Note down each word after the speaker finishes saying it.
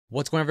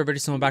What's going on, everybody?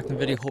 So I'm back in the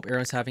video. Hope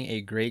everyone's having a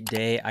great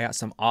day. I got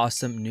some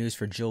awesome news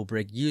for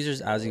jailbreak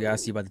users, as you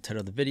guys see by the title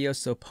of the video.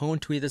 So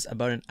Pone tweeted this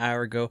about an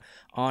hour ago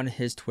on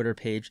his Twitter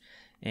page,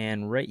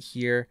 and right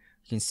here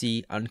you can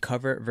see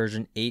Unc0ver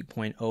version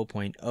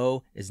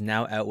 8.0.0 is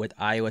now out with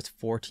iOS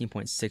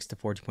 14.6 to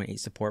 14.8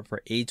 support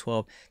for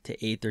A12 to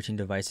A13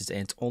 devices, and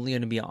it's only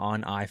going to be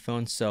on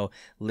iPhone. So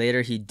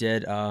later he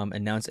did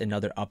announce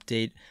another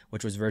update,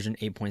 which was version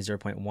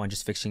 8.0.1,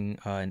 just fixing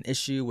an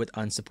issue with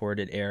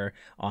unsupported error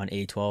on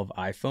A12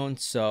 iPhone.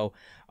 So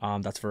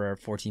that's for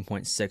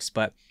 14.6,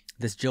 but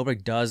this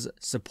jailbreak does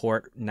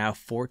support now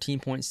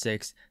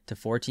 14.6 to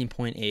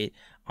 14.8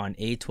 on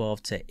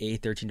A12 to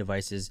A13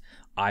 devices,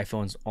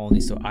 iPhones only.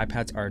 So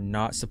iPads are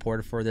not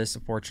supported for this,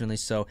 unfortunately.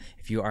 So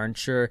if you aren't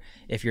sure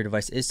if your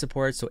device is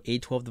supported, so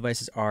A12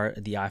 devices are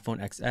the iPhone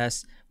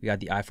XS, we got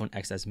the iPhone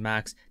XS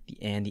Max,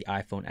 and the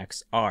iPhone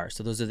XR.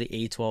 So those are the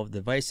A12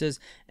 devices.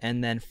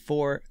 And then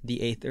for the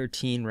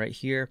A13 right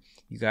here,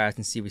 you guys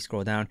can see, we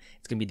scroll down,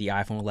 it's going to be the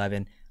iPhone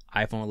 11,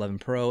 iPhone 11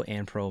 Pro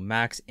and Pro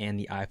Max, and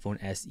the iPhone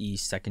SE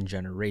second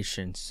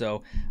generation.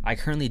 So I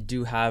currently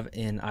do have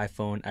an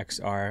iPhone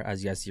XR,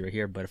 as you guys see right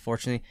here, but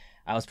unfortunately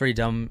I was pretty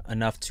dumb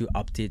enough to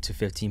update to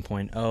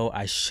 15.0.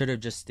 I should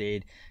have just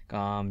stayed,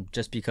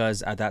 just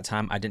because at that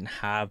time I didn't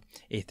have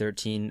a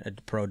 13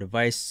 Pro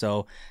device.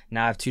 So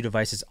now I have two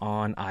devices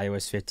on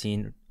iOS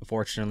 15,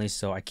 unfortunately,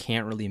 so I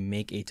can't really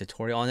make a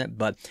tutorial on it,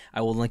 but I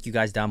will link you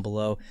guys down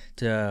below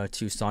to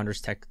Saunders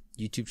Tech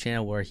YouTube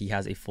channel, where he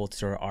has a full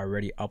tutorial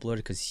already uploaded,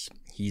 because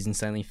he's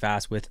insanely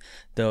fast with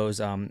those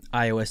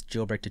iOS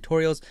jailbreak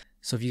tutorials.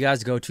 So if you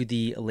guys go to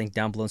the link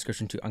down below in the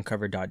description to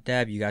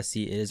unc0ver.dev, you guys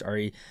see it is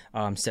already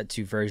set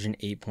to version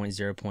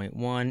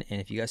 8.0.1.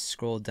 And if you guys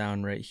scroll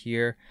down right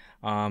here,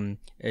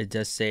 it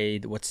does say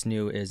that what's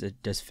new is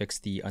it does fix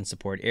the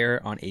unsupported error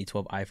on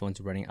A12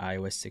 iPhones running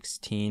iOS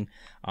 16,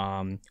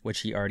 which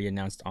he already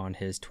announced on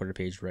his Twitter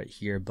page right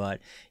here.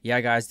 But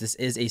yeah, guys, this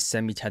is a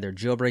semi-tethered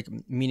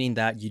jailbreak, meaning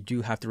that you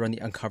do have to run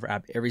the Unc0ver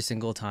app every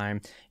single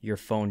time your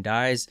phone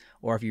dies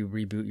or if you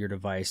reboot your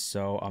device.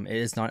 So it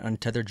is not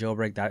untethered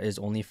jailbreak. That is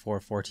only for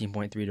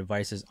 14.3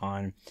 devices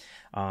on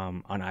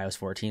iOS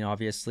 14,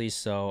 obviously.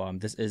 So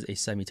this is a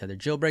semi-tethered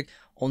jailbreak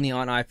only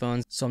on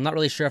iPhones. So I'm not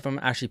really sure if I'm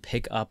actually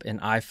pick up an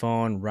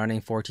iPhone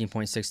running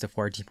 14.6 to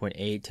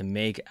 14.8 to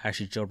make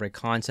actually jailbreak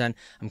content.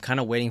 I'm kind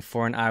of waiting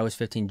for an iOS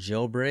 15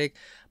 jailbreak,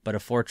 but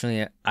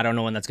unfortunately I don't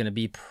know when that's going to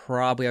be.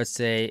 Probably I would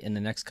say in the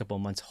next couple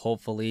of months,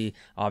 hopefully.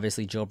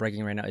 Obviously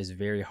jailbreaking right now is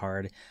very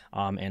hard,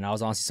 and I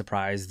was honestly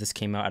surprised this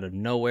came out of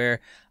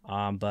nowhere.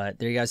 But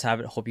there you guys have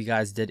it. Hope you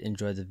guys did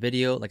enjoy the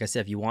video. Like I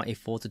said, if you want a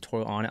full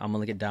tutorial on it, I'm gonna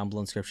link it down below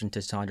in the description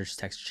to Saunders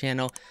Tech's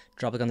channel.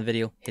 Drop a like on the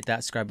video, hit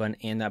that subscribe button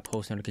and that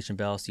post notification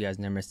bell so you guys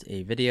never miss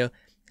a video.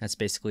 That's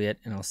basically it,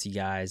 and I'll see you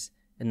guys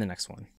in the next one.